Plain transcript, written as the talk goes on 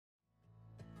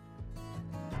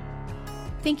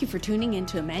Thank you for tuning in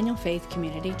to Emmanuel Faith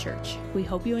Community Church. We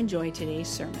hope you enjoy today's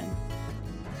sermon.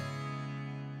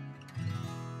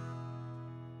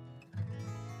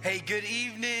 Hey, good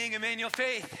evening, Emmanuel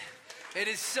Faith. It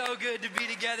is so good to be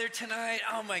together tonight.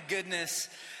 Oh my goodness.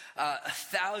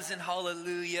 1,000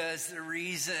 hallelujahs, the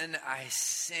reason I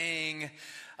sing.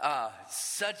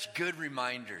 Such good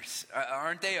reminders,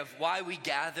 aren't they, of why we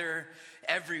gather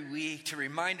every week to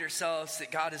remind ourselves that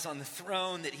God is on the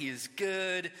throne, that He is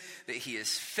good, that He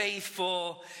is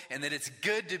faithful, and that it's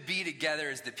good to be together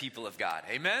as the people of God.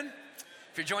 Amen?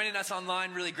 If you're joining us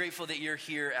online, really grateful that you're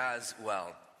here as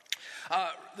well.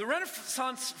 The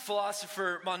Renaissance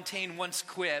philosopher Montaigne once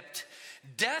quipped,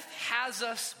 "Death has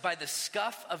us by the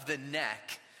scuff of the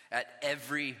neck at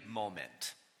every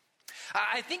moment."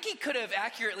 I think he could have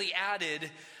accurately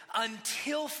added,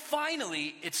 until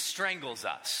finally it strangles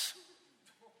us.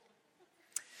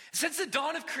 Since the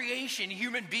dawn of creation,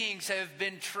 human beings have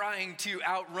been trying to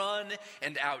outrun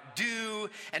and outdo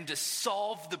and to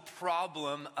solve the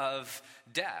problem of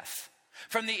death.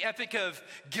 From the epic of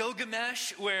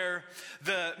Gilgamesh, where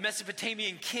the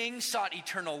Mesopotamian king sought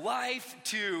eternal life,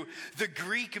 to the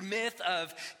Greek myth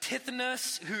of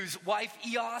Tithonus, whose wife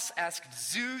Eos asked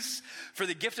Zeus for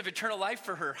the gift of eternal life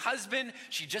for her husband.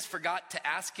 She just forgot to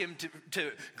ask him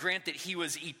to grant that he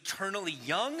was eternally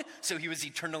young, so he was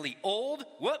eternally old.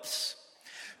 Whoops.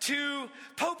 To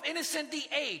Pope Innocent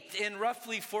VIII in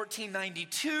roughly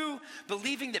 1492,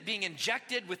 believing that being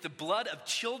injected with the blood of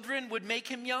children would make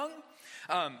him young.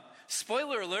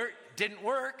 Spoiler alert, didn't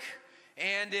work,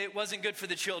 and it wasn't good for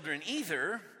the children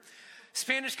either.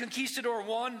 Spanish conquistador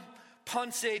Juan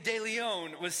Ponce de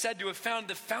Leon was said to have found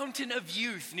the Fountain of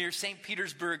Youth near St.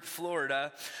 Petersburg,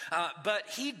 Florida, but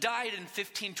he died in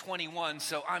 1521,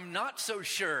 so I'm not so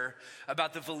sure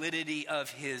about the validity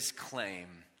of his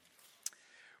claim.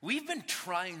 We've been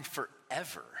trying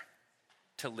forever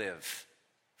to live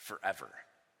forever.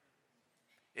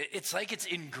 It's like it's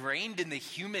ingrained in the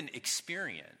human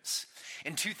experience.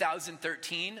 In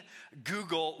 2013,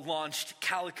 Google launched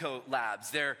Calico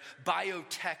Labs, their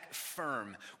biotech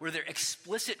firm, where their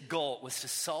explicit goal was to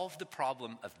solve the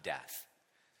problem of death.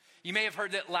 You may have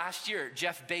heard that last year,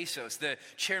 Jeff Bezos, the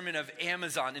chairman of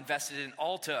Amazon, invested in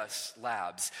Altus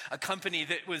Labs, a company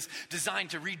that was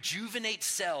designed to rejuvenate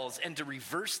cells and to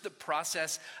reverse the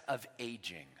process of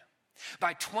aging.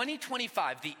 By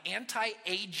 2025, the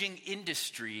anti-aging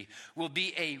industry will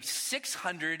be a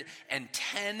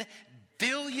 $610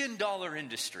 billion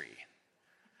industry.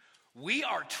 We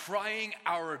are trying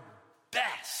our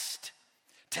best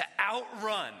to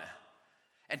outrun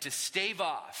and to stave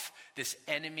off this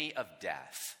enemy of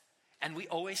death. And we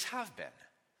always have been.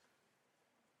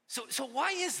 So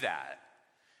why is that?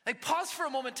 Like, pause for a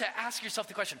moment to ask yourself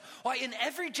the question, why in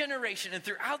every generation and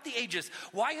throughout the ages,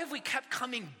 why have we kept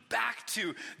coming back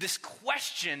to this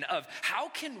question of how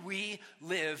can we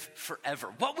live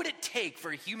forever? What would it take for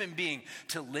a human being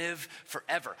to live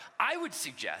forever? I would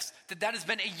suggest that has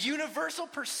been a universal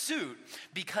pursuit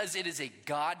because it is a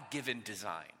God-given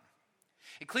design.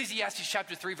 Ecclesiastes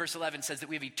chapter 3, verse 11 says that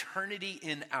we have eternity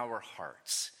in our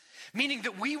hearts, meaning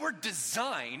that we were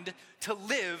designed to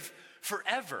live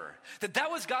forever. That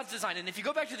was God's design. And if you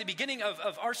go back to the beginning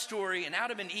of our story in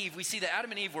Adam and Eve, we see that Adam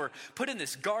and Eve were put in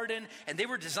this garden and they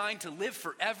were designed to live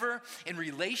forever in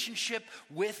relationship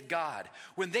with God.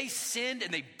 When they sinned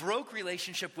and they broke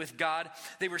relationship with God,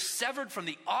 they were severed from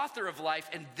the author of life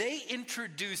and they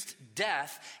introduced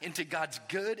death into God's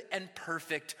good and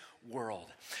perfect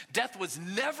world. Death was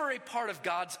never a part of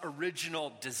God's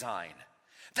original design.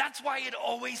 That's why it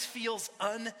always feels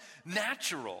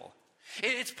unnatural.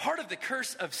 It's part of the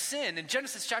curse of sin. In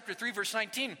Genesis chapter 3, verse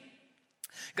 19,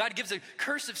 God gives a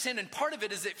curse of sin, and part of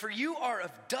it is that for you are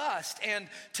of dust, and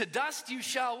to dust you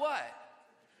shall what?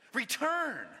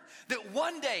 Return. That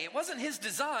one day, it wasn't His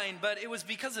design, but it was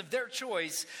because of their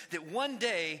choice that one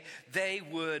day they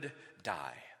would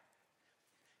die.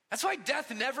 That's why death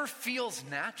never feels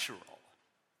natural.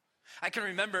 I can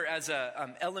remember as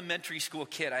an elementary school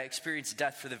kid, I experienced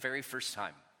death for the very first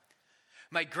time.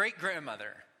 My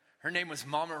great-grandmother, her name was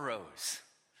Mama Rose,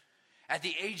 at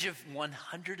the age of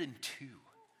 102,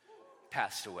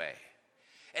 passed away.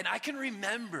 And I can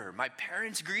remember my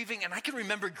parents grieving, and I can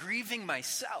remember grieving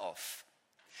myself.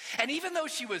 And even though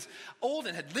she was old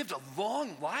and had lived a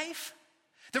long life,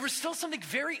 there was still something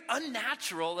very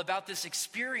unnatural about this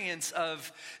experience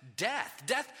of death.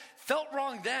 Death felt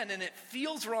wrong then, and it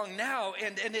feels wrong now,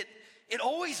 and it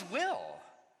always will,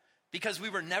 because we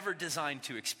were never designed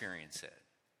to experience it.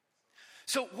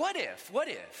 So what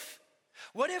if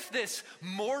What if this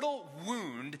mortal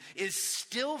wound is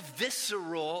still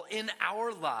visceral in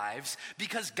our lives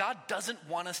because God doesn't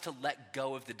want us to let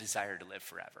go of the desire to live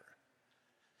forever?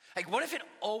 Like, what if it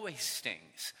always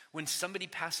stings when somebody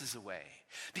passes away?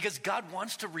 Because God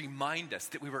wants to remind us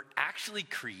that we were actually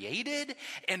created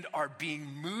and are being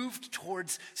moved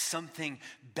towards something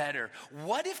better.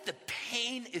 What if the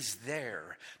pain is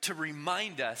there to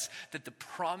remind us that the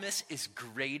promise is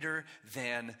greater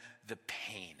than the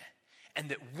pain? And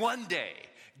that one day,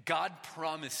 God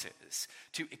promises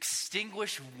to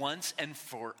extinguish once and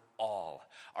for all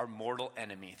our mortal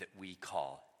enemy that we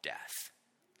call death.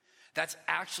 That's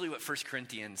actually what 1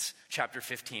 Corinthians chapter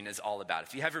 15 is all about.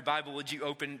 If you have your Bible, would you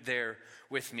open there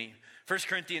with me? 1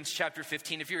 Corinthians chapter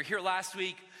 15. If you were here last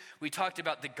week, we talked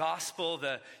about the gospel,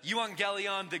 the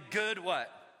euangelion, the good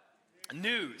what?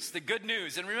 News, the good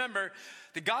news. And remember,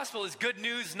 the gospel is good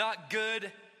news, not good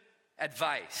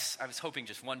advice. I was hoping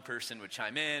just one person would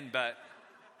chime in, but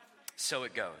so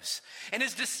it goes. And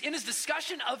in his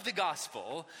discussion of the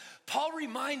gospel, Paul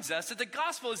reminds us that the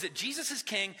gospel is that Jesus is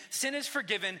king, sin is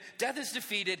forgiven, death is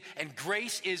defeated, and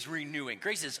grace is renewing.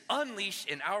 Grace is unleashed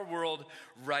in our world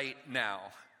right now.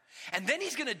 And then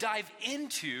he's going to dive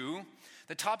into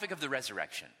the topic of the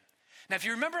resurrection. Now, if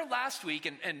you remember last week,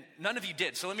 and none of you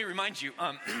did, so let me remind you,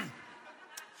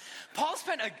 Paul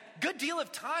spent a good deal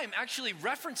of time actually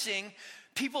referencing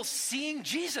people seeing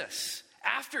Jesus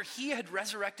after he had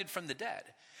resurrected from the dead.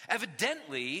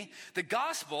 Evidently, the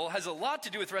gospel has a lot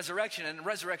to do with resurrection, and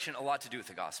resurrection a lot to do with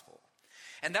the gospel.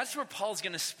 And that's where Paul's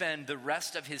going to spend the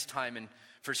rest of his time in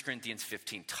 1 Corinthians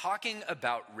 15, talking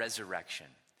about resurrection.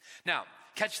 Now,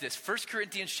 catch this. 1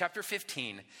 Corinthians chapter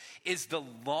 15 is the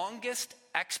longest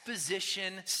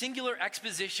exposition, singular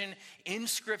exposition in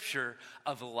Scripture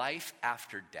of life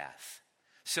after death.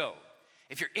 So,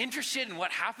 if you're interested in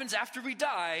what happens after we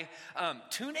die,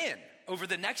 tune in over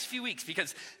the next few weeks,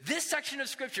 because this section of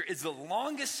Scripture is the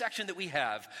longest section that we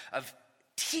have of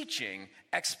teaching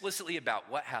explicitly about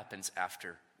what happens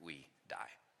after we die.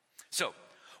 So,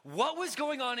 what was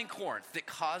going on in Corinth that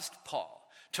caused Paul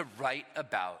to write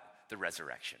about the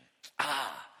resurrection?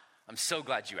 I'm so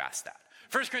glad you asked that.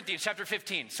 1 Corinthians chapter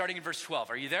 15, starting in verse 12.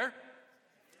 Are you there?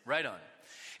 Right on.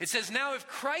 It says, "Now if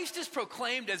Christ is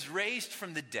proclaimed as raised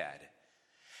from the dead,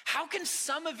 how can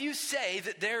some of you say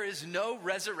that there is no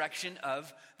resurrection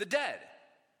of the dead?"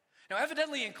 Now,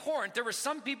 evidently in Corinth, there were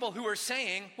some people who were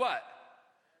saying, what?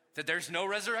 That there's no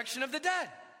resurrection of the dead.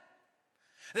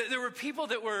 There were people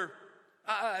that were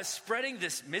spreading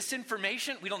this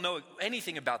misinformation. We don't know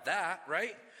anything about that,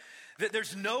 right? That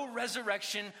there's no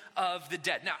resurrection of the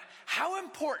dead. Now, how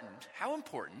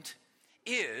important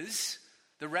is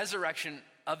the resurrection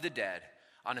of the dead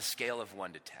on a scale of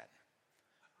 1 to 10?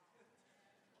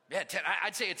 Yeah, 10.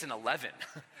 I'd say it's an 11,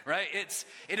 right? It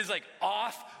is like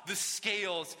off the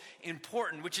scales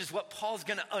important, which is what Paul's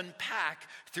going to unpack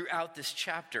throughout this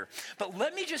chapter. But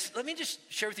let me just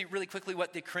share with you really quickly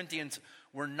what the Corinthians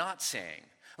were not saying.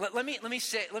 Let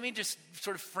me just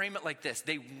sort of frame it like this.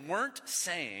 They weren't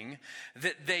saying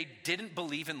that they didn't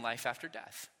believe in life after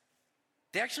death.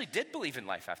 They actually did believe in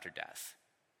life after death.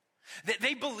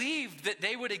 They believed that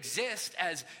they would exist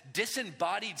as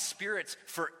disembodied spirits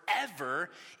forever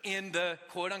in the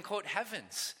quote-unquote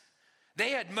heavens.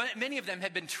 Many of them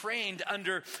had been trained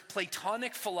under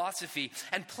Platonic philosophy,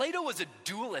 and Plato was a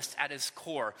dualist at his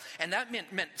core, and that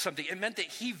meant something. It meant that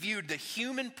he viewed the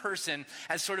human person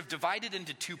as sort of divided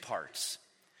into two parts.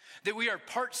 That we are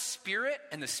part spirit,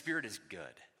 and the spirit is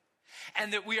good.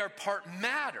 And that we are part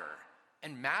matter,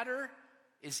 and matter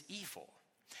is evil.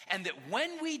 And that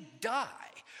when we die,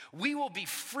 we will be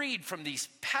freed from these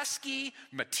pesky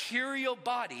material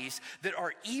bodies that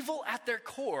are evil at their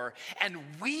core, and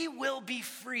we will be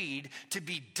freed to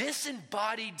be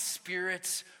disembodied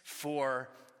spirits forever.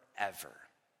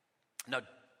 Now,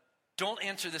 don't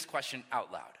answer this question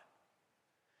out loud.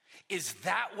 Is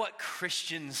that what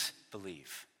Christians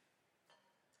believe?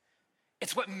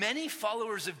 It's what many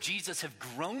followers of Jesus have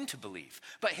grown to believe.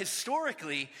 But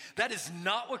historically, that is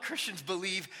not what Christians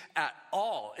believe at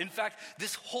all. In fact,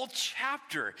 this whole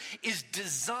chapter is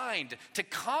designed to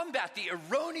combat the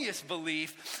erroneous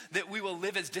belief that we will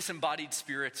live as disembodied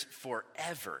spirits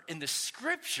forever. In the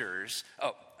Scriptures,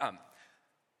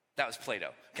 that was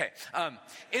Plato. Okay.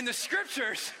 In the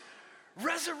Scriptures,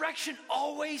 resurrection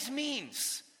always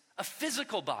means a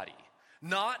physical body,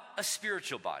 not a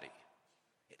spiritual body.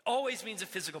 Always means a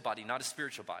physical body, not a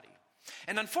spiritual body.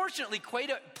 And unfortunately,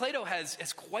 Plato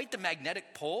has quite the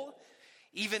magnetic pull,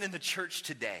 even in the church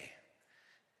today.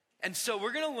 And so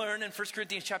we're going to learn in 1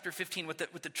 Corinthians chapter 15 what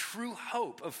the true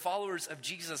hope of followers of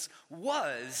Jesus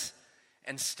was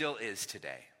and still is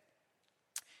today.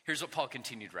 Here's what Paul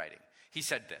continued writing. He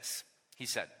said this. He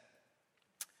said,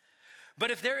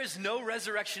 "But if there is no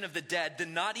resurrection of the dead,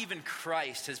 then not even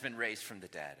Christ has been raised from the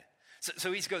dead."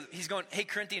 So he's going, hey,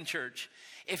 Corinthian church,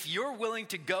 if you're willing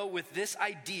to go with this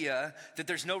idea that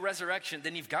there's no resurrection,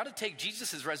 then you've got to take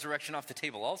Jesus' resurrection off the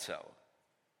table also.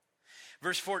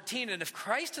 Verse 14, "And if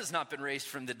Christ has not been raised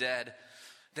from the dead,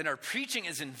 then our preaching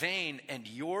is in vain and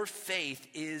your faith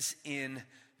is in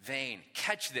vain."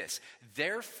 Catch this.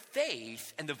 Their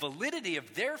faith and the validity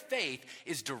of their faith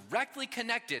is directly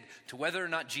connected to whether or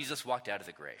not Jesus walked out of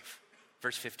the grave.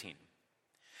 Verse 15.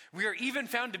 "We are even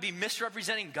found to be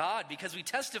misrepresenting God because we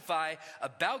testify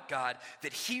about God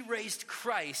that he raised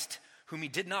Christ, whom he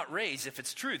did not raise, if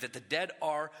it's true that the dead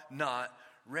are not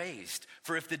raised.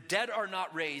 For if the dead are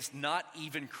not raised, not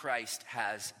even Christ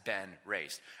has been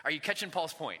raised." Are you catching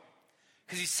Paul's point?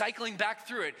 Because he's cycling back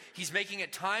through it. He's making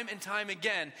it time and time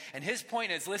again. And his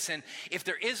point is, listen, if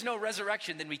there is no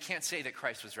resurrection, then we can't say that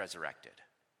Christ was resurrected.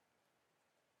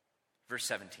 Verse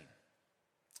 17.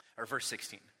 Or verse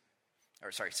 16.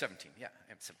 Or sorry, 17. Yeah,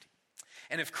 17.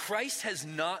 "And if Christ has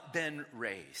not been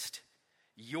raised,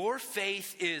 your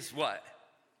faith is" what?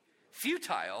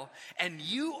 "Futile, and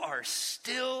you are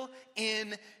still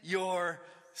in your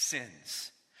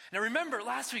sins." Now remember,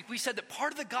 last week we said that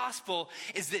part of the gospel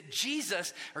is that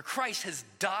Jesus, or Christ, has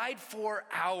died for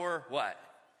our what?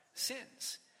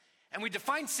 Sins. And we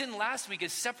defined sin last week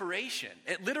as separation.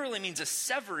 It literally means a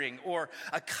severing or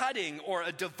a cutting or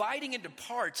a dividing into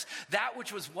parts that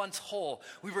which was once whole.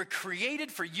 We were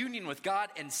created for union with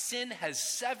God, and sin has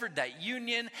severed that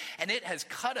union, and it has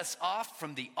cut us off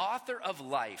from the author of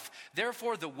life.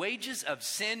 Therefore, the wages of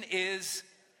sin is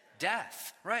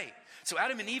death, right? So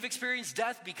Adam and Eve experienced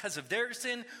death because of their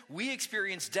sin. We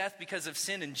experience death because of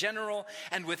sin in general.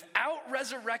 And without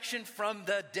resurrection from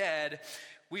the dead,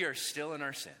 we are still in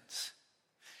our sins.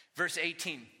 Verse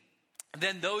 18,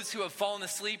 "Then those who have fallen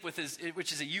asleep," which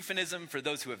is a euphemism for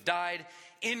those who have died,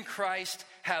 "in Christ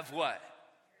have" what?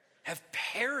 "Have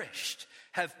perished."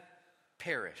 Have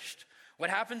perished. What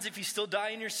happens if you still die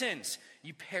in your sins?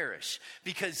 You perish.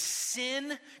 Because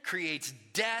sin creates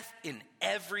death in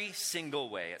every single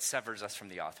way. It severs us from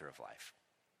the author of life.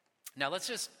 Now let's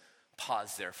just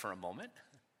pause there for a moment.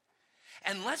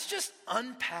 And let's just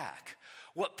unpack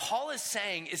what Paul is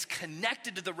saying is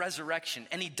connected to the resurrection.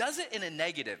 And he does it in a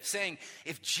negative, saying,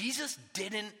 if Jesus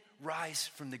didn't rise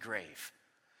from the grave,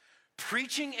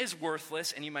 preaching is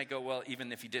worthless. And you might go, well,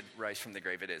 even if he did rise from the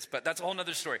grave, it is. But that's a whole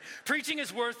nother story. Preaching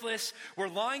is worthless. We're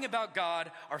lying about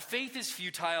God. Our faith is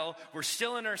futile. We're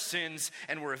still in our sins.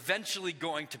 And we're eventually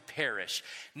going to perish.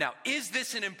 Now, is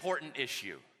this an important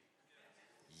issue?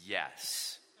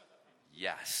 Yes.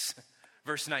 Yes.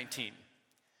 Verse 19.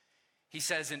 He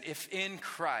says, and if in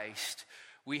Christ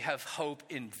we have hope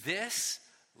in this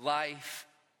life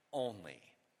only.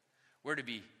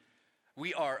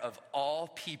 We are of all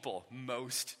people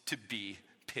most to be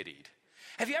pitied.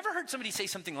 Have you ever heard somebody say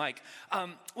something like,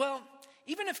 well,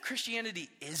 even if Christianity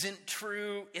isn't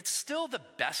true, it's still the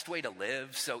best way to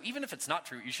live. So even if it's not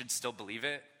true, you should still believe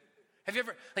it. Have you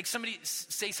ever, somebody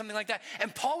say something like that?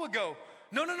 And Paul would go,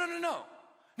 no.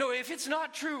 No, if it's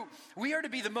not true, we are to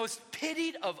be the most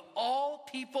pitied of all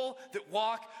people that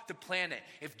walk the planet.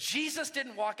 If Jesus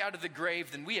didn't walk out of the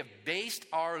grave, then we have based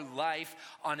our life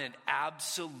on an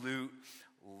absolute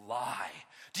lie.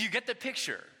 Do you get the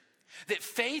picture? That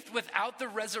faith without the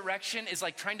resurrection is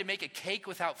like trying to make a cake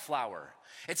without flour.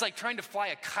 It's like trying to fly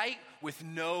a kite with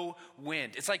no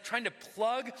wind. It's like trying to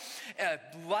plug a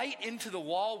light into the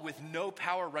wall with no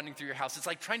power running through your house. It's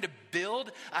like trying to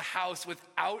build a house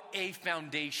without a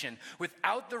foundation.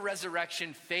 Without the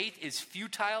resurrection, faith is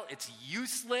futile, it's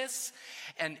useless,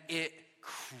 and it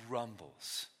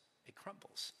crumbles. It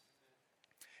crumbles.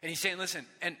 And he's saying, listen,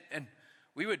 and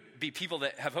we would be people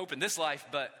that have hope in this life,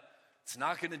 but it's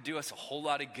not going to do us a whole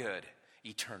lot of good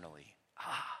eternally.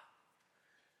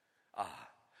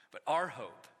 But our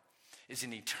hope is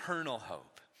an eternal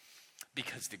hope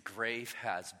because the grave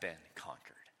has been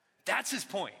conquered. That's his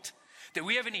point. That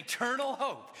we have an eternal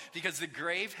hope because the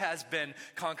grave has been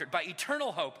conquered. By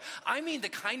eternal hope, I mean the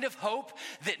kind of hope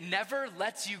that never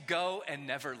lets you go and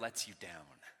never lets you down.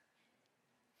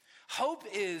 Hope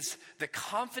is the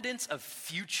confidence of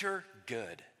future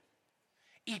good.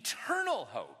 Eternal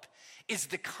hope is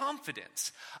the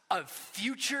confidence of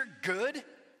future good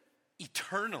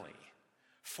eternally,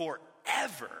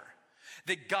 forever.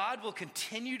 That God will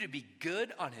continue to be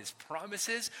good on his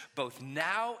promises both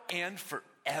now and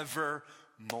forevermore.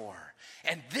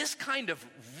 And this kind of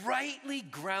rightly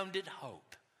grounded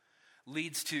hope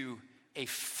leads to a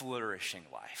flourishing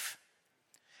life.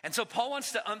 And so Paul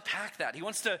wants to unpack that. He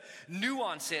wants to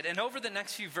nuance it. And over the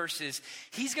next few verses,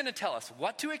 he's going to tell us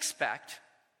what to expect,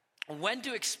 when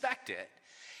to expect it,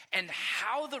 and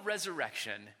how the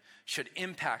resurrection should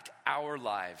impact our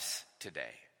lives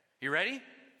today. You ready?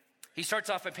 He starts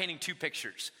off by painting two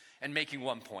pictures and making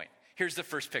one point. Here's the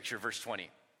first picture, verse 20.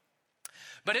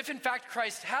 But if in fact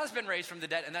Christ has been raised from the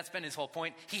dead, and that's been his whole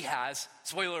point, he has.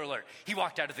 Spoiler alert, he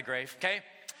walked out of the grave, okay?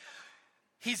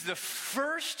 He's the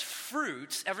first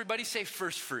fruits, everybody say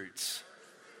first fruits,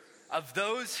 of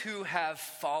those who have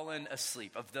fallen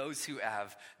asleep, of those who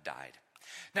have died.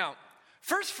 Now,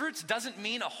 first fruits doesn't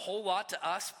mean a whole lot to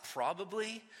us,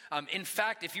 probably. In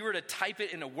fact, if you were to type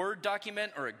it in a Word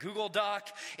document or a Google Doc,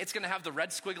 it's going to have the red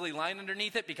squiggly line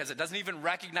underneath it because it doesn't even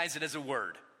recognize it as a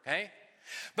word, okay?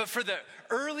 But for the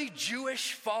early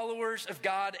Jewish followers of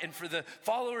God and for the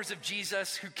followers of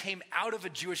Jesus who came out of a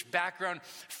Jewish background,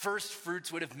 first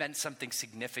fruits would have meant something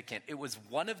significant. It was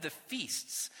one of the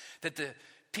feasts that the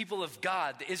people of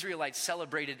God, the Israelites,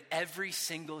 celebrated every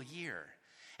single year.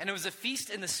 And it was a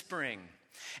feast in the spring.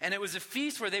 And it was a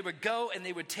feast where they would go and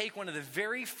they would take one of the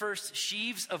very first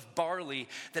sheaves of barley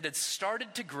that had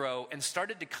started to grow and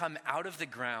started to come out of the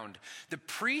ground. The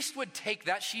priest would take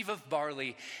that sheaf of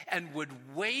barley and would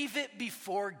wave it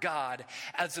before God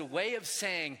as a way of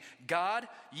saying, God,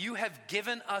 you have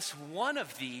given us one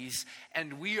of these,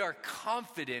 and we are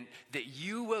confident that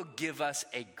you will give us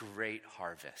a great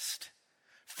harvest.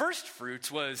 First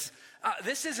fruits was,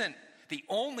 this isn't the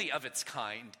only of its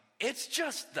kind. It's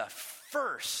just the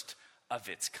first of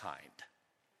its kind.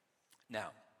 Now,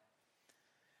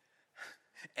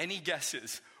 any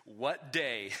guesses what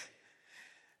day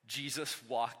Jesus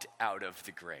walked out of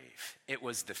the grave? It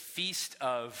was the feast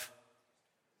of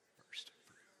first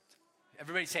fruits.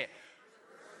 Everybody say it.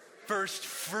 First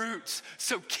fruits.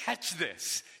 So catch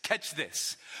this.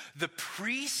 The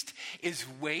priest is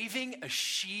waving a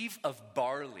sheaf of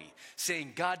barley,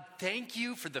 saying, God, thank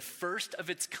you for the first of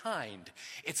its kind.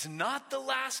 It's not the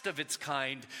last of its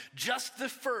kind, just the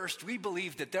first. We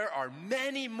believe that there are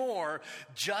many more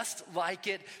just like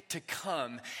it to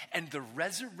come. And the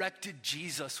resurrected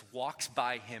Jesus walks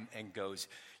by him and goes,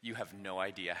 you have no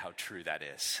idea how true that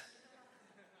is.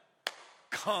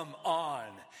 Come on.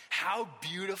 How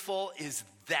beautiful is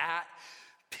that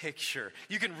picture?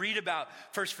 You can read about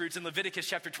first fruits in Leviticus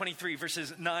chapter 23,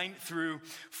 verses 9 through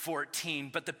 14.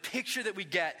 But the picture that we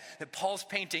get, that Paul's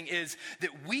painting, is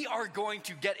that we are going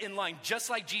to get in line just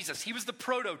like Jesus. He was the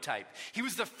prototype. He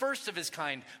was the first of his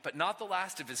kind, but not the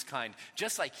last of his kind.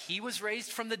 Just like he was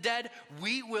raised from the dead,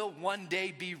 we will one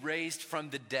day be raised from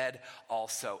the dead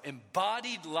also.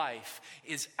 Embodied life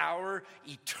is our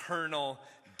eternal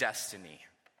destiny.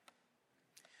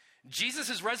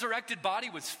 Jesus' resurrected body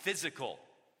was physical.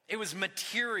 It was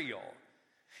material.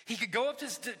 He could go up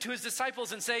to his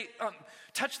disciples and say,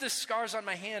 touch the scars on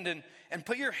my hand and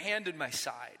put your hand in my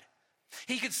side.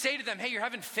 He could say to them, hey, you're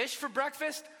having fish for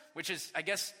breakfast? Which is, I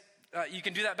guess, you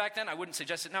can do that back then. I wouldn't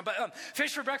suggest it now, but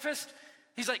fish for breakfast?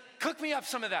 He's like, cook me up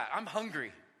some of that. I'm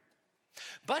hungry.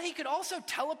 But he could also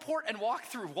teleport and walk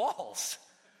through walls.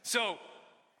 So,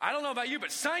 I don't know about you,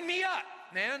 but sign me up,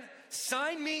 man.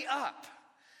 Sign me up.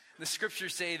 The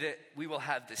scriptures say that we will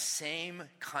have the same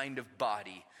kind of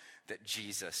body that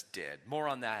Jesus did. More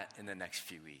on that in the next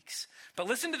few weeks. But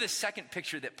listen to the second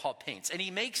picture that Paul paints, and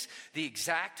he makes the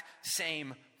exact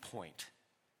same point.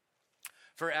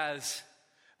 For as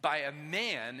by a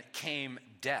man came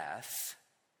death,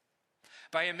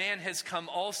 by a man has come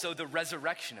also the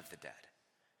resurrection of the dead.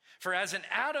 For as in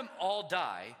Adam all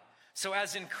die, so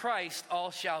as in Christ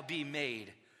all shall be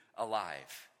made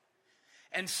alive.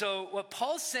 And so what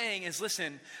Paul's saying is,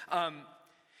 listen,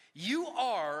 you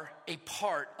are a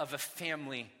part of a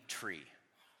family tree.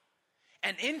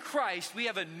 And in Christ, we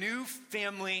have a new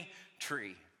family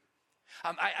tree.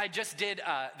 I just did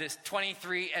this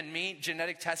 23andMe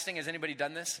genetic testing. Has anybody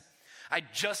done this? I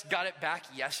just got it back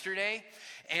yesterday,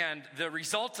 and the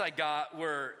results I got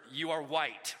were, you are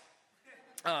white.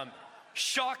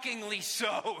 Shockingly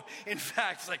so. In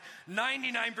fact, it's like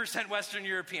 99% Western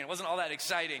European. It wasn't all that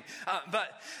exciting. But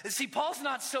see, Paul's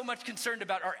not so much concerned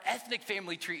about our ethnic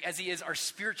family tree as he is our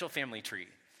spiritual family tree.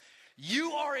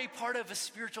 You are a part of a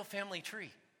spiritual family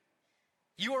tree.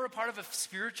 You are a part of a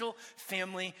spiritual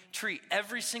family tree.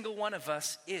 Every single one of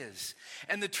us is.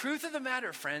 And the truth of the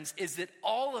matter, friends, is that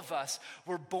all of us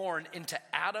were born into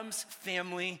Adam's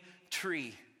family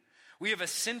tree. We have a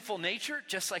sinful nature,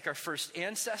 just like our first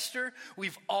ancestor.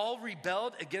 We've all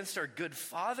rebelled against our good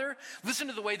father. Listen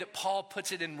to the way that Paul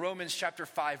puts it in Romans chapter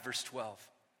 5, verse 12.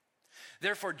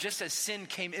 Therefore, just as sin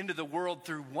came into the world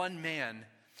through one man,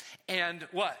 and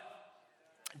what?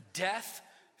 Death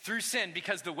through sin,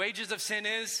 because the wages of sin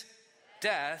is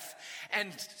death.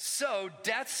 And so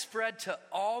death spread to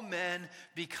all men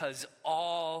because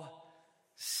all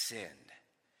sinned.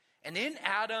 And in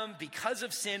Adam, because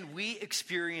of sin, we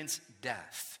experience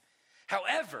death.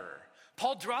 However,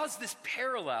 Paul draws this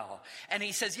parallel and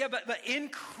he says, but in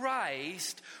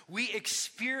Christ, we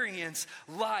experience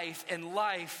life and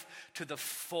life to the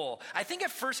full. I think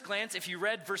at first glance, if you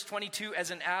read verse 22,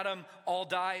 as in Adam, all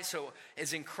die, so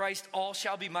as in Christ, all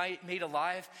shall be made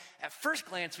alive. At first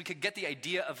glance, we could get the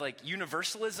idea of like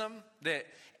universalism, that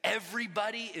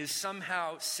everybody is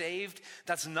somehow saved.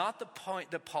 That's not the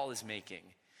point that Paul is making.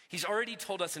 He's already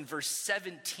told us in verse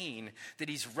 17 that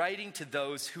he's writing to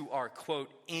those who are, quote,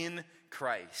 in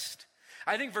Christ.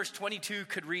 I think verse 22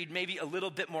 could read maybe a little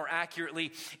bit more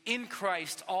accurately, in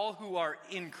Christ, all who are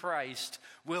in Christ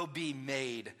will be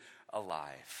made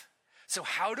alive. So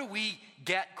how do we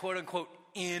get, quote unquote,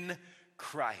 in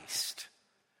Christ?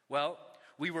 Well,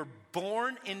 we were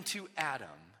born into Adam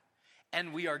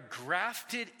and we are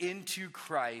grafted into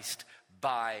Christ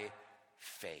by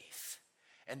faith.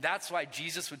 And that's why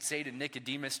Jesus would say to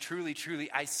Nicodemus, truly, truly,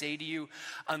 I say to you,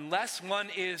 unless one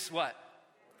is what?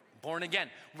 Born again.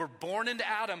 We're born into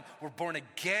Adam. We're born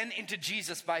again into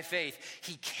Jesus by faith.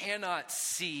 He cannot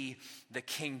see the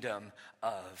kingdom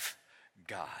of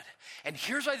God. And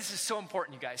here's why this is so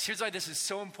important, you guys. Here's why this is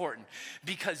so important.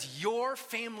 Because your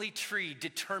family tree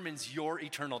determines your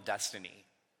eternal destiny.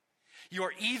 You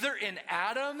are either in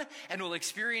Adam and will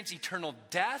experience eternal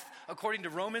death, according to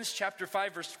Romans chapter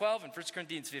 5, verse 12 and 1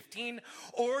 Corinthians 15,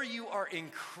 or you are in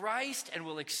Christ and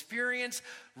will experience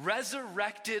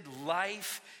resurrected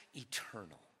life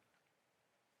eternal.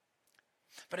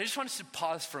 But I just want us to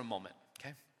pause for a moment,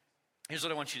 okay? Here's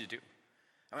what I want you to do.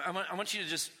 I want you to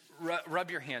just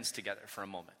rub your hands together for a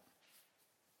moment.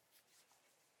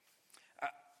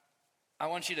 I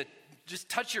want you to just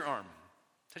touch your arm.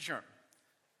 Touch your arm.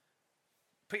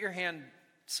 Put your hands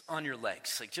on your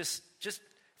legs. Like just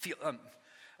feel,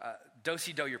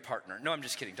 do-si-do your partner. No, I'm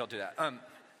just kidding. Don't do that.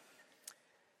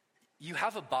 You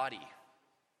have a body.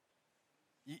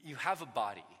 You have a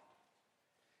body.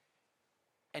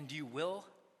 And you will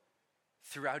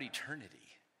throughout eternity.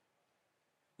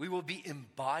 We will be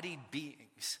embodied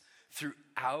beings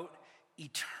throughout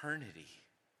eternity.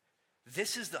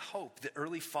 This is the hope that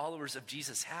early followers of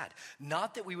Jesus had.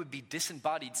 Not that we would be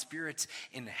disembodied spirits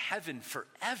in heaven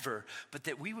forever, but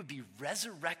that we would be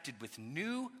resurrected with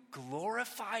new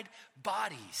glorified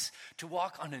bodies to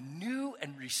walk on a new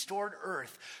and restored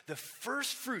earth. The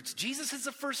first fruits. Jesus is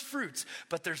the first fruits,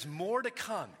 but there's more to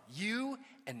come. You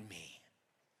and me.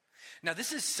 Now,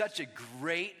 this is such a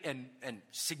great and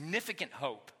significant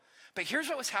hope. But here's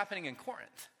what was happening in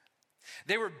Corinth.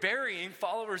 They were burying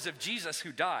followers of Jesus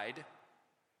who died,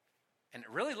 and it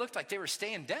really looked like they were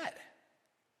staying dead.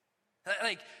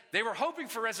 Like they were hoping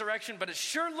for resurrection, but it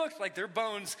sure looked like their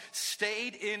bones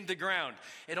stayed in the ground.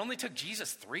 It only took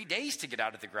Jesus 3 days to get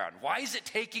out of the ground. Why is it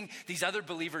taking these other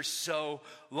believers so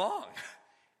long?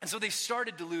 And so they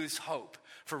started to lose hope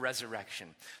for resurrection.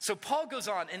 So Paul goes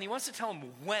on and he wants to tell them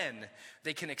when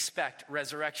they can expect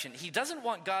resurrection. He doesn't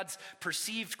want God's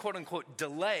perceived, quote unquote,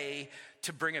 delay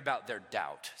to bring about their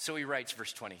doubt. So he writes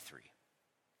verse 23.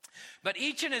 But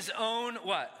each in his own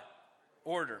what?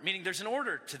 Order. Meaning there's an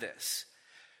order to this.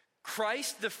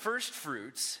 Christ the first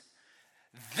fruits,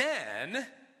 then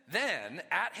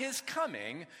at his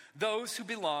coming, those who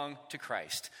belong to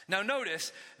Christ. Now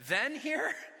notice, then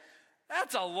here,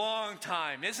 that's a long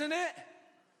time, isn't it?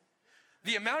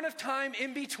 The amount of time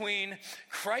in between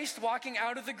Christ walking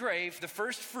out of the grave, the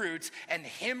first fruits, and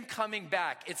him coming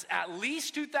back. It's at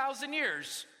least 2,000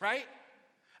 years, right?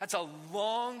 That's a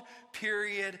long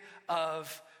period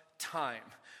of time.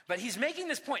 But he's making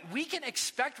this point. We can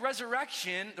expect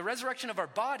resurrection, the resurrection of our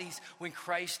bodies, when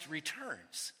Christ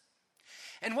returns.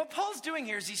 And what Paul's doing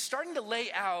here is he's starting to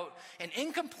lay out an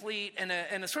incomplete and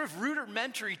a sort of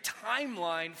rudimentary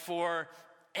timeline for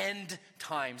end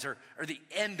times or the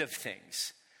end of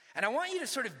things. And I want you to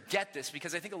sort of get this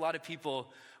because I think a lot of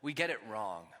people, we get it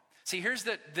wrong. See, here's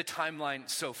the timeline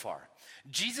so far.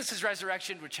 Jesus'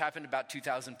 resurrection, which happened about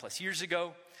 2,000 plus years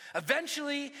ago.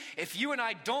 Eventually, if you and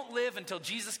I don't live until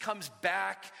Jesus comes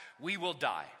back, we will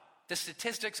die. The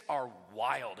statistics are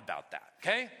wild about that,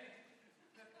 okay?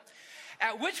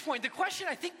 At which point, the question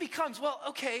I think becomes, well,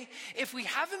 okay, if we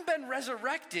haven't been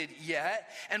resurrected yet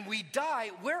and we die,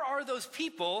 where are those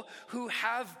people who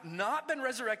have not been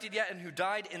resurrected yet and who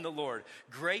died in the Lord?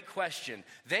 Great question.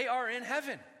 They are in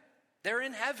heaven. They're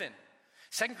in heaven.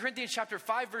 2 Corinthians chapter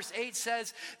 5, verse 8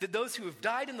 says that those who have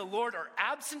died in the Lord are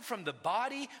absent from the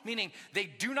body, meaning they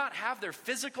do not have their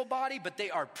physical body, but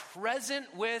they are present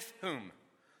with whom?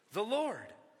 the Lord.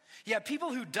 Yeah,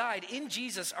 people who died in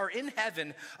Jesus are in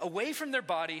heaven, away from their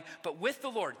body, but with the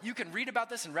Lord. You can read about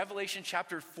this in Revelation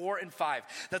chapter 4 and 5.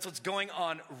 That's what's going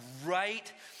on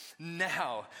right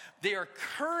now. They are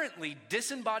currently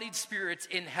disembodied spirits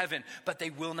in heaven, but they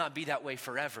will not be that way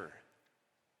forever.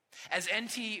 As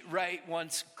N.T. Wright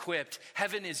once quipped,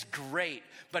 heaven is great,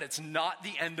 but it's not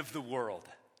the end of the world.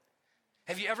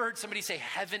 Have you ever heard somebody say,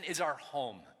 heaven is our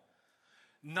home?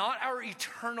 Not our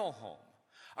eternal home.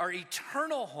 Our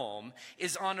eternal home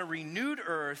is on a renewed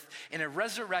earth in a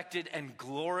resurrected and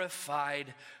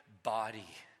glorified body.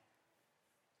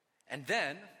 And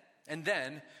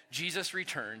then Jesus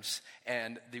returns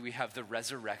and we have the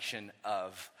resurrection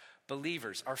of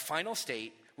believers. Our final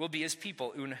state will be as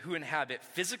people who inhabit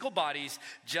physical bodies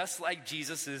just like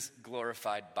Jesus'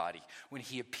 glorified body. When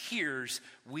he appears,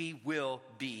 we will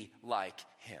be like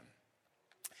him.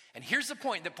 And here's the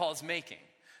point that Paul's making.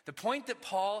 The point that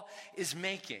Paul is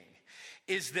making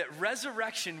is that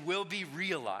resurrection will be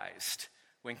realized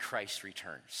when Christ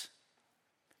returns.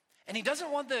 And he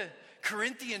doesn't want the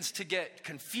Corinthians to get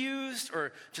confused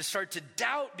or to start to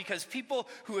doubt because people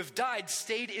who have died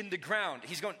stayed in the ground.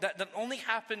 He's going, that only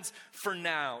happens for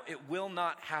now. It will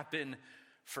not happen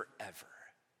forever.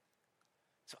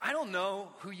 So I don't know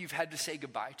who you've had to say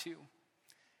goodbye to.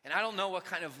 And I don't know what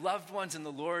kind of loved ones in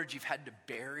the Lord you've had to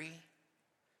bury.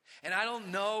 And I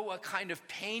don't know what kind of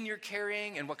pain you're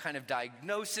carrying and what kind of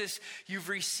diagnosis you've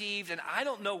received. And I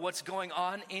don't know what's going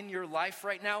on in your life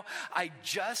right now. I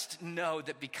just know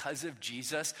that because of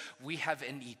Jesus, we have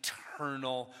an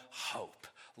eternal hope.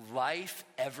 Life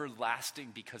everlasting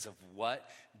because of what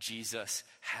Jesus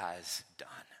has done.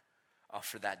 Oh,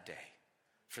 for that day.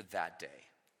 For that day.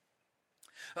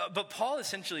 But Paul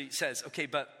essentially says, okay,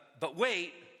 but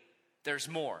wait, there's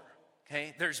more.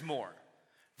 Okay, there's more.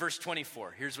 Verse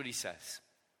 24, here's what he says.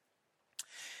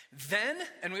 Then,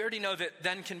 and we already know that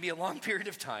then can be a long period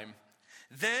of time,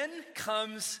 then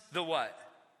comes the what?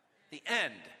 The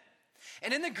end.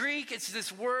 And in the Greek, it's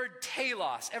this word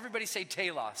telos. Everybody say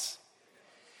telos.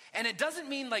 And it doesn't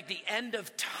mean like the end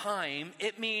of time.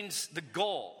 It means the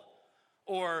goal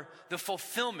or the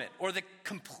fulfillment or the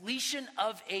completion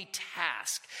of a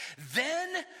task. Then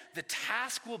the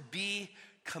task will be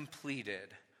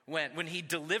completed. When he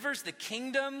delivers the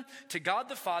kingdom to God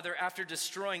the Father after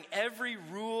destroying every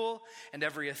rule and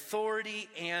every authority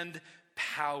and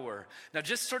power. Now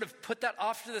just sort of put that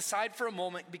off to the side for a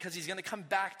moment because he's going to come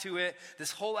back to it.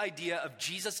 This whole idea of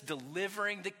Jesus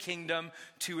delivering the kingdom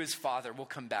to his Father. We'll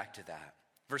come back to that.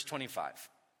 Verse 25.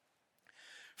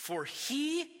 For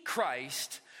he,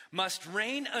 Christ, must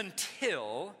reign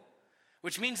until,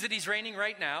 which means that he's reigning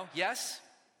right now. Yes?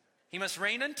 He must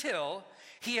reign until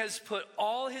he has put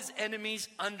all his enemies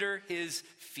under his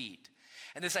feet.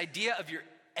 And this idea of your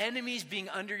enemies being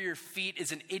under your feet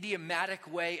is an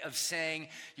idiomatic way of saying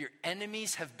your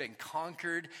enemies have been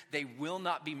conquered. They will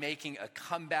not be making a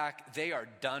comeback. They are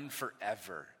done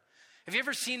forever. Have you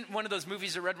ever seen one of those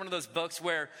movies or read one of those books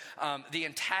where the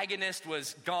antagonist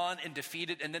was gone and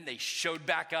defeated and then they showed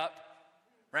back up?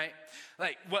 Right?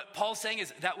 Like what Paul's saying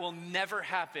is that will never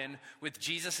happen with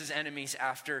Jesus' enemies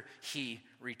after he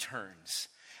returns.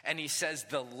 And he says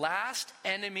the last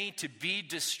enemy to be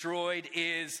destroyed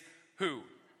is who?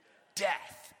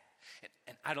 Death.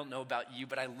 And I don't know about you,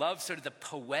 but I love sort of the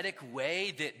poetic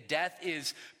way that death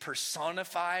is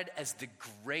personified as the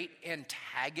great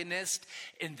antagonist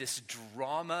in this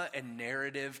drama and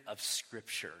narrative of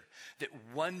Scripture. That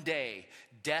one day,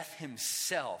 death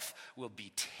himself will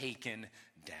be taken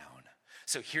down.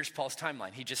 So here's Paul's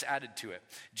timeline. He just added to it.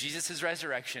 Jesus'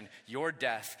 resurrection, your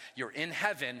death, you're in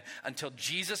heaven until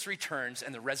Jesus returns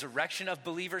and the resurrection of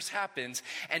believers happens.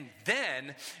 And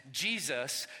then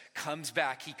Jesus comes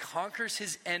back. He conquers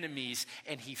his enemies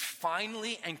and he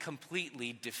finally and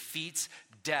completely defeats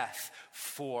death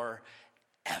forever.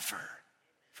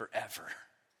 Forever.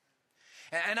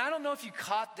 And I don't know if you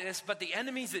caught this, but the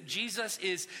enemies that Jesus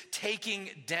is taking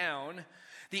down,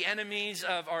 the enemies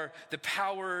of the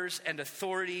powers and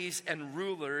authorities and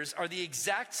rulers are the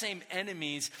exact same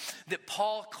enemies that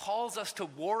Paul calls us to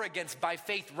war against by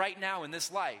faith right now in this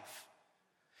life.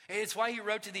 It's why he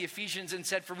wrote to the Ephesians and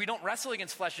said, for we don't wrestle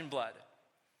against flesh and blood,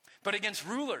 but against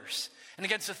rulers and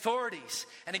against authorities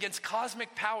and against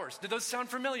cosmic powers. Do those sound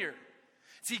familiar?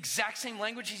 It's the exact same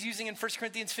language he's using in 1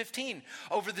 Corinthians 15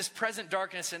 over this present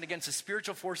darkness and against the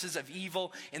spiritual forces of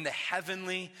evil in the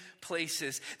heavenly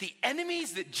places. The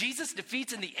enemies that Jesus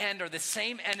defeats in the end are the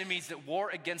same enemies that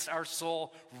war against our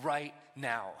soul right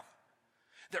now.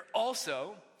 They're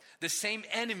also The same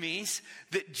enemies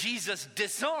that Jesus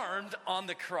disarmed on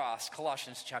the cross.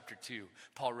 Colossians chapter 2,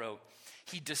 Paul wrote,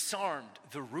 he disarmed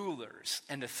the rulers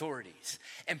and authorities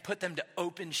and put them to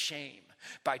open shame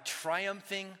by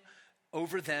triumphing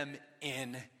over them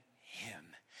in him.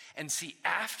 And see,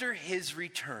 after his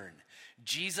return,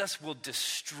 Jesus will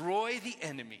destroy the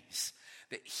enemies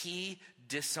that he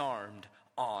disarmed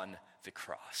on the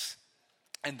cross.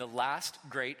 And the last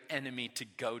great enemy to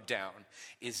go down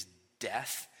is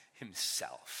death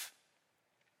himself.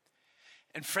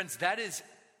 And friends, that is,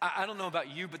 I don't know about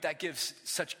you, but that gives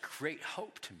such great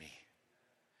hope to me.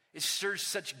 It stirs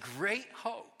such great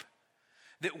hope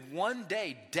that one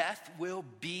day death will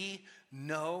be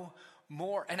no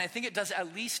more. And I think it does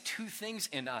at least two things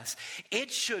in us.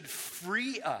 It should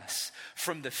free us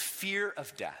from the fear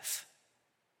of death.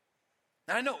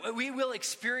 Now, I know we will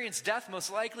experience death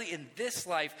most likely in this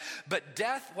life, but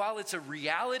death, while it's a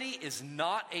reality, is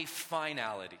not a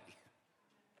finality.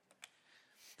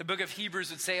 The book of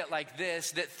Hebrews would say it like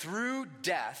this, that through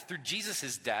death, through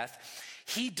Jesus' death,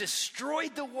 he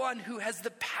destroyed the one who has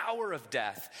the power of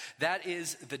death. That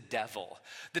is the devil.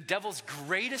 The devil's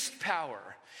greatest power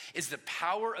is the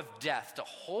power of death, to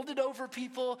hold it over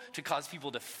people, to cause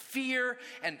people to fear,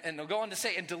 and they'll go on to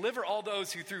say, and deliver all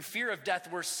those who through fear of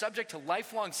death were subject to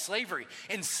lifelong slavery,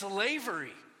 and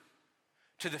slavery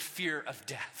to the fear of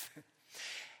death.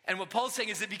 And what Paul's saying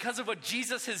is that because of what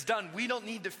Jesus has done, we don't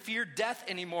need to fear death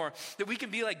anymore. That we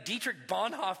can be like Dietrich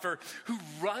Bonhoeffer, who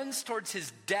runs towards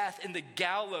his death in the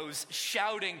gallows,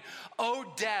 shouting, "Oh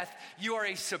death, you are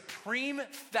a supreme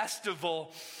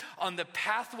festival on the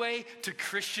pathway to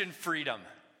Christian freedom."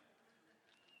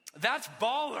 That's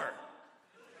baller.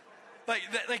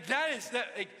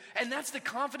 And that's the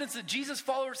confidence that Jesus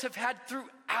followers have had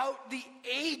throughout the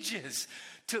ages.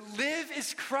 To live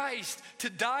is Christ, to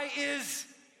die is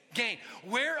gain.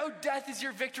 Where, O death, is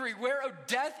your victory? Where, O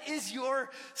death, is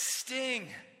your sting?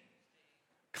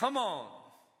 Come on.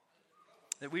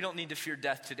 That we don't need to fear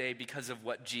death today because of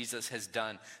what Jesus has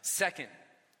done. Second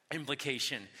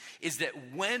implication is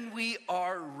that when we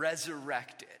are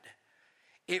resurrected,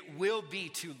 it will be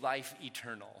to life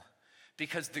eternal,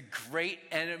 because the great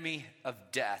enemy of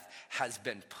death has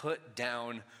been put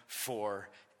down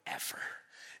forever.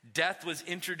 Death was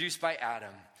introduced by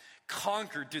Adam,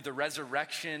 conquered through the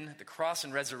resurrection, the cross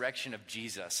and resurrection of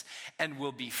Jesus, and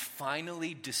will be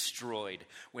finally destroyed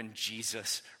when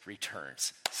Jesus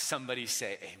returns. Somebody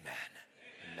say amen.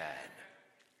 Amen.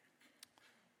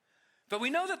 But we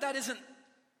know that that isn't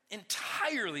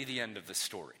entirely the end of the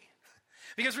story.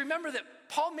 Because remember that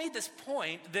Paul made this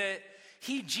point that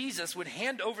he, Jesus, would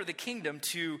hand over the kingdom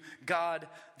to God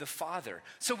the Father.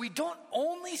 So we don't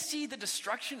only see the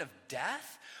destruction of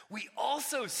death, we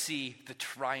also see the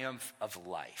triumph of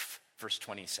life. Verse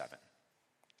 27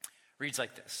 reads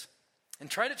like this. And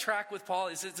try to track with Paul.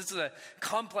 This is a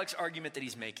complex argument that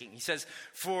he's making. He says,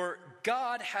 "For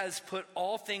God has put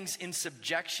all things in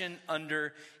subjection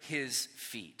under his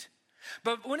feet."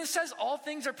 But when it says all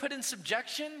things are put in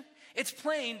subjection, it's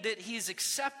plain that he's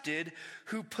accepted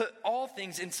who put all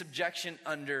things in subjection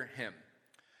under him.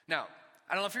 Now,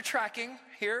 I don't know if you're tracking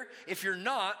here. If you're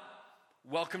not,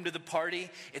 welcome to the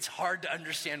party. It's hard to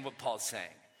understand what Paul's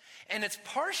saying. And it's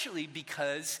partially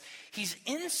because he's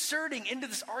inserting into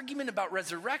this argument about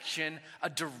resurrection a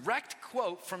direct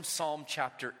quote from Psalm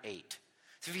chapter 8.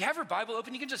 So if you have your Bible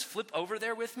open, you can just flip over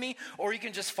there with me, or you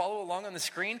can just follow along on the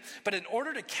screen. But in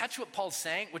order to catch what Paul's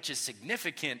saying, which is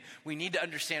significant, we need to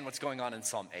understand what's going on in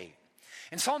Psalm 8.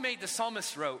 In Psalm 8, the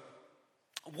psalmist wrote,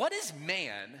 "What is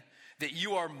man that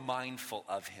you are mindful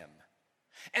of him?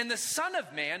 And the Son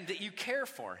of Man that you care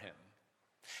for him?"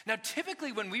 Now,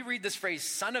 typically when we read this phrase,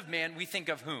 Son of Man, we think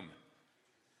of whom?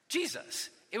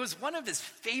 Jesus. It was one of his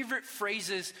favorite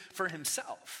phrases for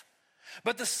himself.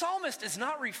 But the psalmist is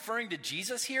not referring to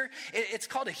Jesus here. It's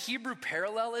called a Hebrew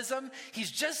parallelism.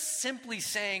 He's just simply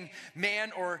saying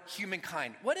man or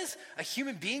humankind. What is a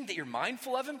human being that you're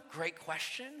mindful of him? Great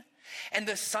question. And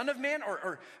the Son of Man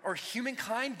or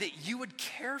humankind that you would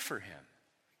care for him.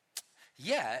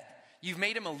 Yet, you've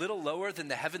made him a little lower than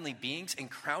the heavenly beings and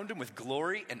crowned him with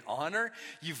glory and honor.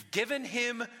 You've given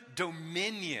him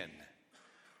dominion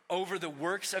over the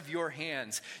works of your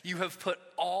hands. You have put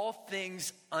all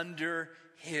things under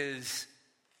his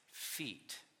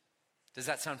feet. Does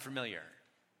that sound familiar?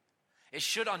 It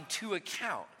should on two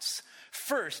accounts.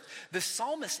 First, the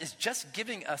psalmist is just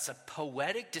giving us a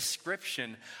poetic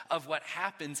description of what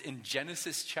happens in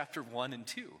Genesis chapter 1 and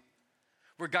 2,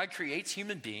 where God creates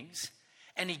human beings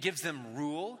and he gives them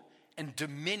rule and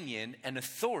dominion and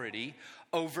authority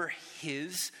over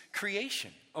his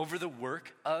creation, over the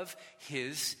work of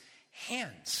his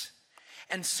hands.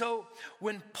 And so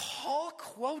when Paul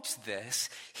quotes this,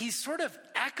 he's sort of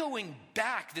echoing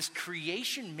back this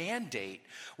creation mandate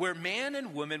where man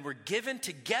and woman were given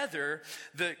together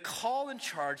the call and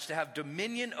charge to have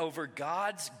dominion over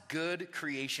God's good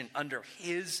creation under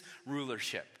his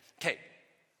rulership. Okay,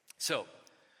 so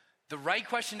the right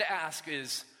question to ask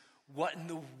is, what in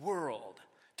the world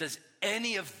does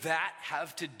any of that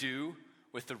have to do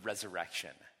with the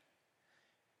resurrection?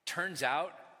 Turns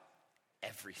out,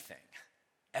 everything.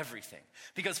 Everything.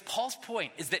 Because Paul's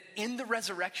point is that in the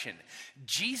resurrection,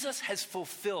 Jesus has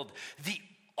fulfilled the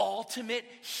ultimate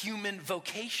human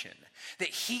vocation. That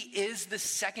he is the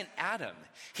second Adam.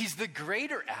 He's the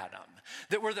greater Adam.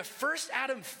 That where the first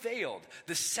Adam failed,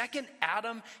 the second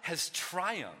Adam has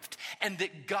triumphed. And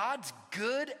that God's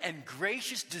good and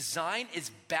gracious design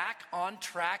is back on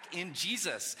track in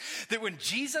Jesus. That when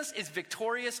Jesus is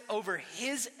victorious over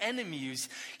his enemies,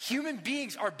 human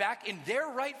beings are back in their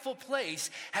rightful place,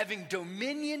 having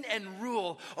dominion and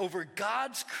rule over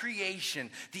God's creation,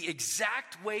 the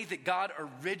exact way that God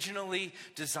originally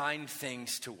designed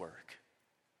things to work.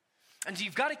 And so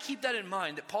you've got to keep that in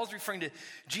mind, that Paul's referring to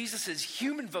Jesus'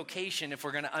 human vocation if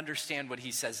we're going to understand what he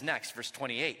says next, verse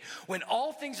 28. When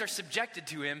all things are subjected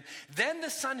to him, then the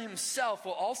Son himself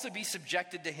will also be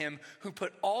subjected to him who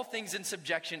put all things in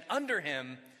subjection under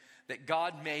him, that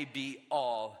God may be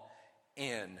all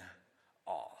in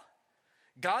all.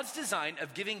 God's design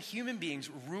of giving human beings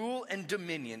rule and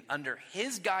dominion under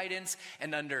his guidance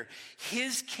and under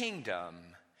his kingdom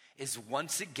is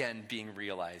once again being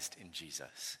realized in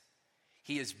Jesus.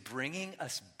 He is bringing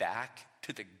us back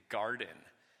to the garden,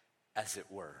 as it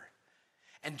were.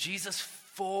 And Jesus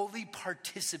fully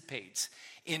participates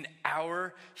in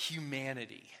our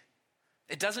humanity.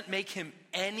 It doesn't make him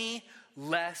any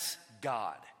less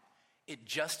God. It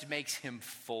just makes him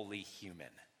fully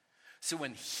human. So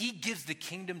when he gives the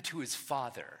kingdom to his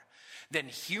Father, then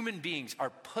human beings are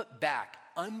put back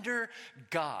under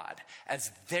God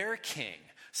as their king,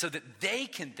 so that they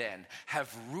can then have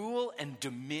rule and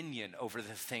dominion over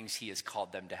the things he has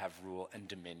called them to have rule and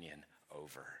dominion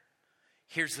over.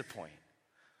 Here's the point.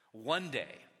 One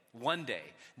day,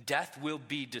 death will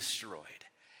be destroyed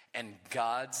and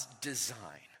God's design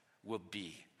will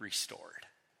be restored.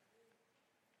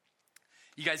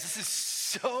 You guys, this is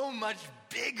so much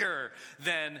bigger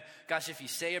than, gosh, if you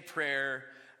say a prayer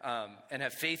and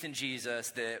have faith in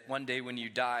Jesus, that one day when you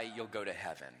die, you'll go to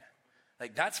heaven.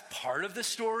 Like, that's part of the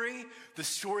story. The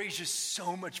story is just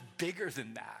so much bigger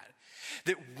than that.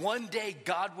 That one day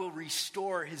God will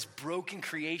restore his broken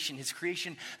creation, his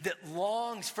creation that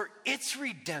longs for its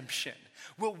redemption,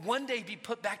 will one day be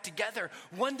put back together.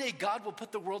 One day God will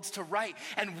put the worlds to right,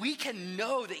 and we can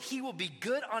know that he will be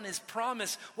good on his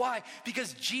promise. Why?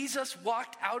 Because Jesus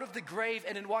walked out of the grave,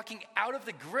 and in walking out of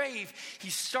the grave, he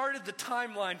started the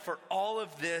timeline for all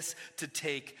of this to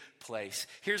take place.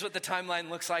 Here's what the timeline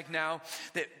looks like now.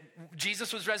 That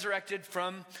Jesus was resurrected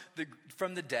from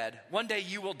the dead. One day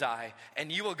you will die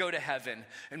and you will go to heaven.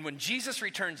 And when Jesus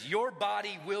returns, your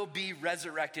body will be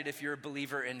resurrected if you're a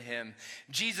believer in him.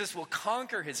 Jesus will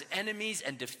conquer his enemies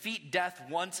and defeat death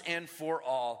once and for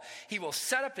all. He will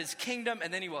set up his kingdom,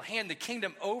 and then he will hand the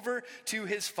kingdom over to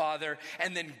his Father.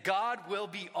 And then God will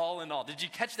be all in all. Did you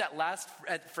catch that last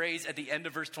phrase at the end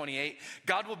of verse 28?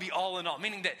 God will be all in all,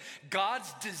 meaning that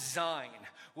God's design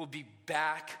will be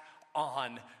back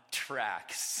on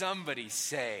track. Somebody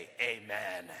say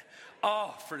amen.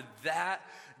 Oh, for that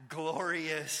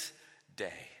glorious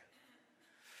day.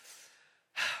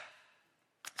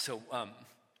 So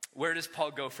where does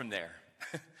Paul go from there?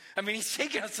 I mean, he's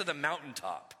taking us to the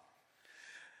mountaintop.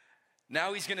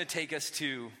 Now he's going to take us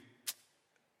to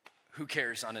who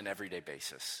cares on an everyday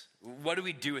basis. What do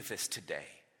we do with this today?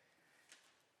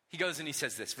 He goes and he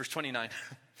says this, verse 29.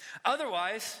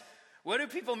 Otherwise, what do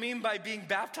people mean by being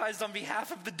baptized on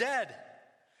behalf of the dead?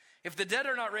 If the dead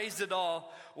are not raised at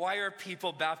all, why are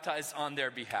people baptized on their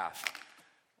behalf?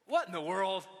 What in the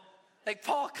world? Like,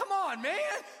 Paul, come on, man.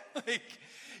 Like,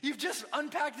 you've just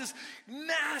unpacked this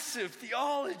massive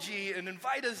theology and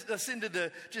invited us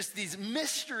into just these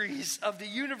mysteries of the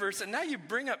universe, and now you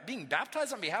bring up being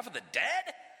baptized on behalf of the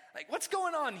dead? Like, what's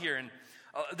going on here? And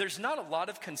there's not a lot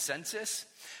of consensus.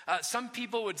 Some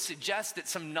people would suggest that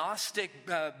some Gnostic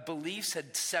beliefs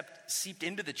had seeped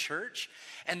into the church,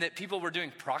 and that people were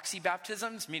doing proxy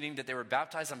baptisms, meaning that they were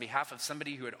baptized on behalf of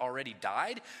somebody who had already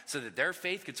died, so that their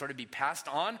faith could sort of be passed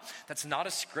on. That's not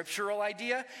a scriptural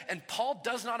idea, and Paul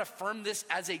does not affirm this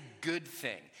as a good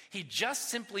thing. He just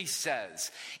simply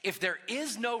says, if there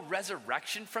is no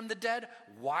resurrection from the dead,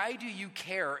 why do you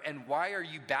care, and why are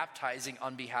you baptizing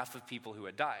on behalf of people who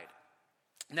had died?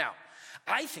 Now,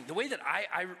 I think, the way that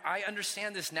I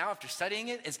understand this now after studying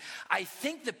it is, I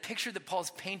think the picture that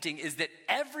Paul's painting is that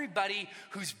everybody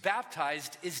who's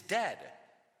baptized is dead.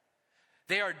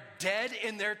 They are dead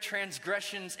in their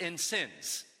transgressions and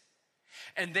sins.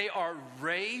 And they are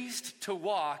raised to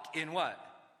walk in what?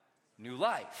 New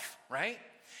life, right?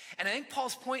 And I think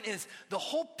Paul's point is the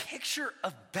whole picture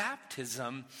of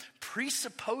baptism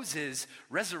presupposes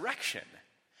resurrection.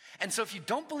 And so if you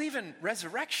don't believe in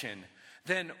resurrection,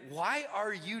 then why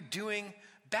are you doing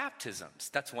baptisms?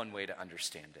 That's one way to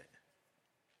understand it.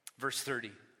 Verse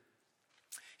 30,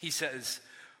 he says,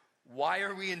 why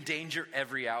are we in danger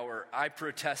every hour? I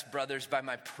protest, brothers, by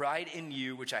my pride in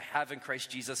you, which I have in Christ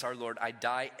Jesus our Lord, I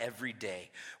die every day.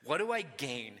 What do I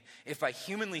gain if by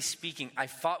humanly speaking I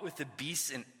fought with the beasts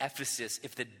in Ephesus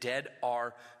if the dead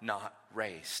are not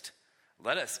raised?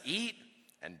 Let us eat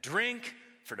and drink,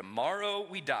 for tomorrow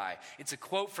we die. It's a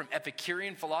quote from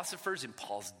Epicurean philosophers in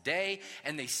Paul's day,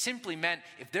 and they simply meant,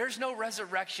 if there's no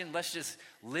resurrection, let's just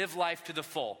live life to the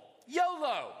full.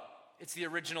 YOLO! It's the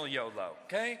original YOLO,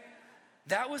 okay?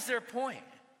 That was their point.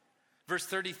 Verse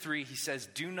 33, he says,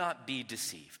 do not be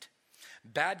deceived.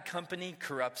 Bad company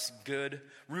corrupts good,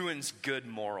 ruins good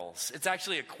morals. It's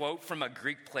actually a quote from a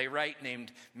Greek playwright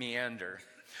named Menander.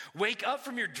 Wake up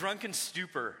from your drunken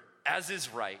stupor, as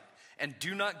is right, and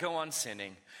do not go on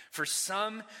sinning, for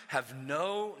some have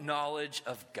no knowledge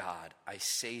of God. I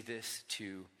say this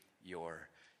to your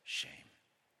shame.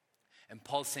 And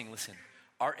Paul's saying, listen,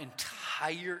 our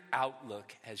entire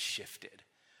outlook has shifted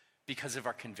because of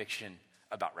our conviction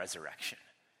about resurrection.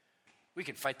 We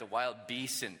can fight the wild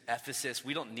beasts in Ephesus.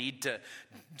 We don't need to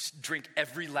drink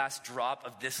every last drop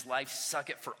of this life, suck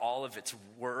it for all of its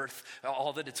worth,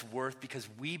 all that it's worth, because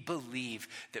we believe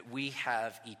that we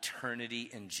have eternity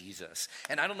in Jesus.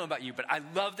 And I don't know about you, but I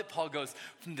love that Paul goes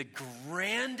from the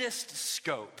grandest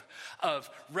scope of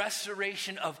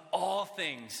restoration of all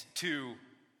things to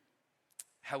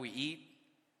how we eat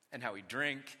and how we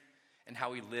drink and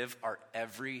how we live our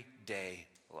everyday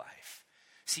life.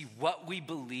 See, what we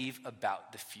believe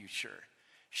about the future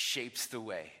shapes the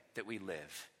way that we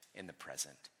live in the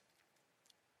present.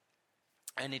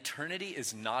 And eternity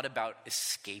is not about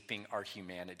escaping our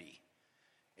humanity.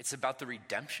 It's about the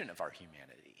redemption of our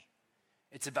humanity.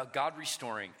 It's about God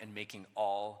restoring and making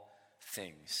all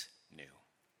things new.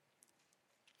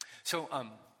 So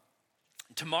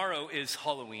tomorrow is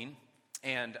Halloween,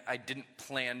 and I didn't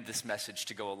plan this message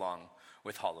to go along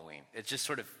with Halloween. It just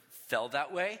sort of fell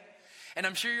that way. And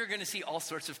I'm sure you're going to see all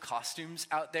sorts of costumes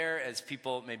out there as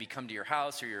people maybe come to your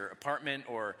house or your apartment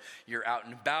or you're out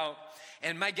and about.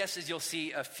 And my guess is you'll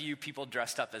see a few people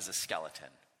dressed up as a skeleton.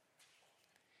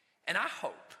 And I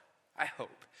hope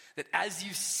that as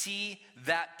you see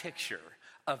that picture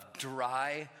of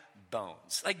dry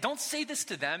bones, like, don't say this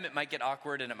to them. It might get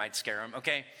awkward and it might scare them,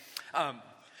 okay?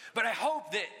 But I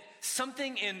hope that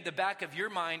something in the back of your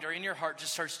mind or in your heart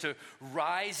just starts to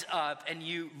rise up and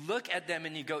you look at them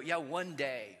and you go, yeah, one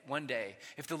day,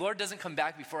 if the Lord doesn't come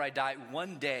back before I die,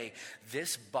 one day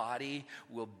this body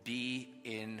will be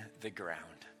in the ground.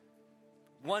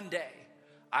 One day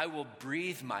I will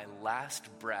breathe my last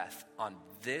breath on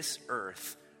this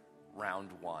earth, round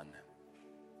one.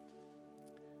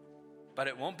 But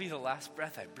it won't be the last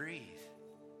breath I breathe.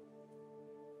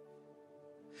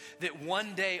 That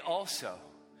one day also,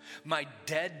 my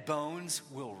dead bones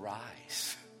will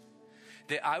rise.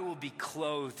 That I will be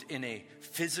clothed in a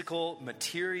physical,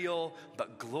 material,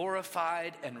 but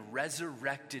glorified and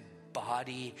resurrected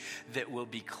body that will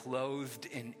be clothed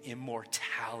in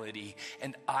immortality.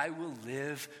 And I will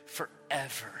live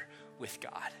forever with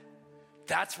God.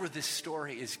 That's where this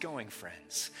story is going,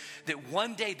 friends. That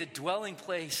one day the dwelling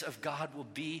place of God will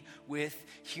be with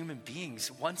human beings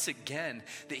once again.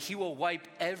 That he will wipe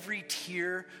every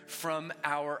tear from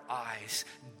our eyes.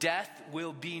 Death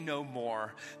will be no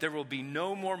more. There will be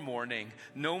no more mourning,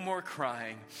 no more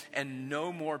crying, and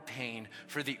no more pain.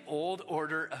 For the old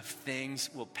order of things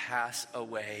will pass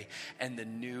away and the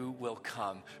new will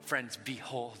come. Friends,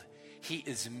 behold, he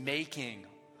is making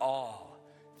all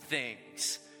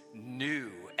things new,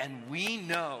 and we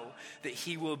know that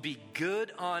he will be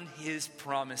good on his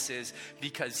promises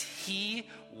because he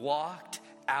walked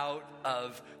out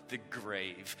of the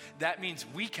grave. That means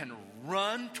we can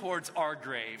run towards our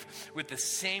grave with the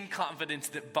same confidence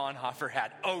that Bonhoeffer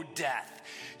had. Oh, death,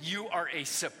 you are a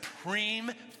supreme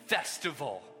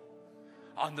festival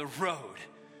on the road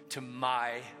to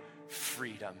my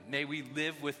freedom. May we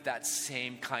live with that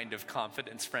same kind of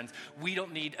confidence, friends. We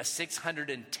don't need a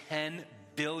 $610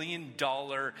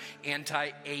 billion-dollar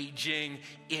anti-aging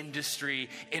industry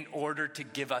in order to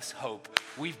give us hope.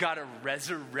 We've got a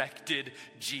resurrected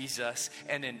Jesus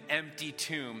and an empty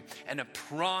tomb and a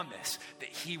promise that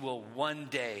he will one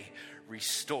day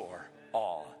restore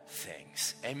all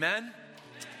things. Amen?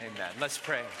 Amen. Let's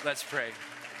pray. Let's pray.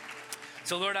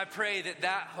 So Lord, I pray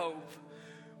that hope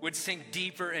would sink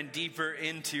deeper and deeper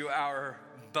into our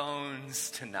bones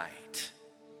tonight.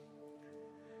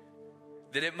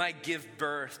 That it might give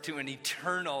birth to an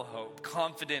eternal hope,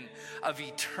 confident of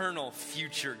eternal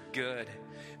future good.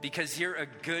 Because you're a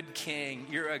good King,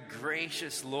 you're a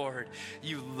gracious Lord.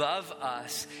 You love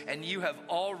us, and you have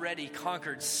already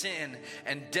conquered sin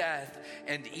and death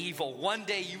and evil. One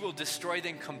day you will destroy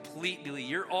them completely.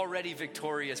 You're already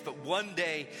victorious, but one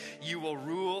day you will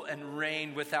rule and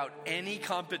reign without any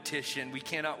competition. We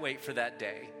cannot wait for that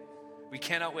day. We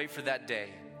cannot wait for that day.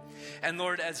 And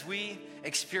Lord, as we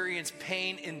experience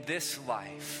pain in this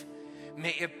life,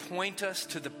 may it point us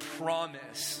to the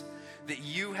promise that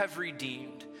you have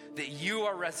redeemed, that you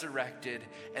are resurrected,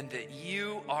 and that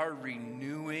you are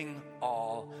renewing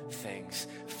all things.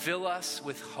 Fill us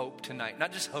with hope tonight.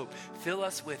 Not just hope, fill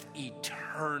us with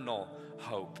eternal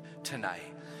hope tonight,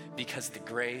 because the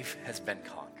grave has been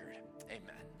conquered. Amen.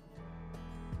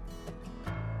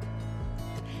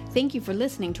 Thank you for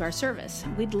listening to our service.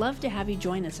 We'd love to have you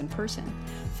join us in person.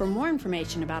 For more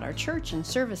information about our church and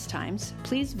service times,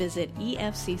 please visit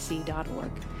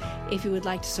efcc.org. If you would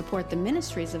like to support the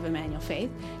ministries of Emmanuel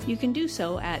Faith, you can do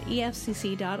so at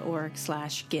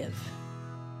efcc.org/give.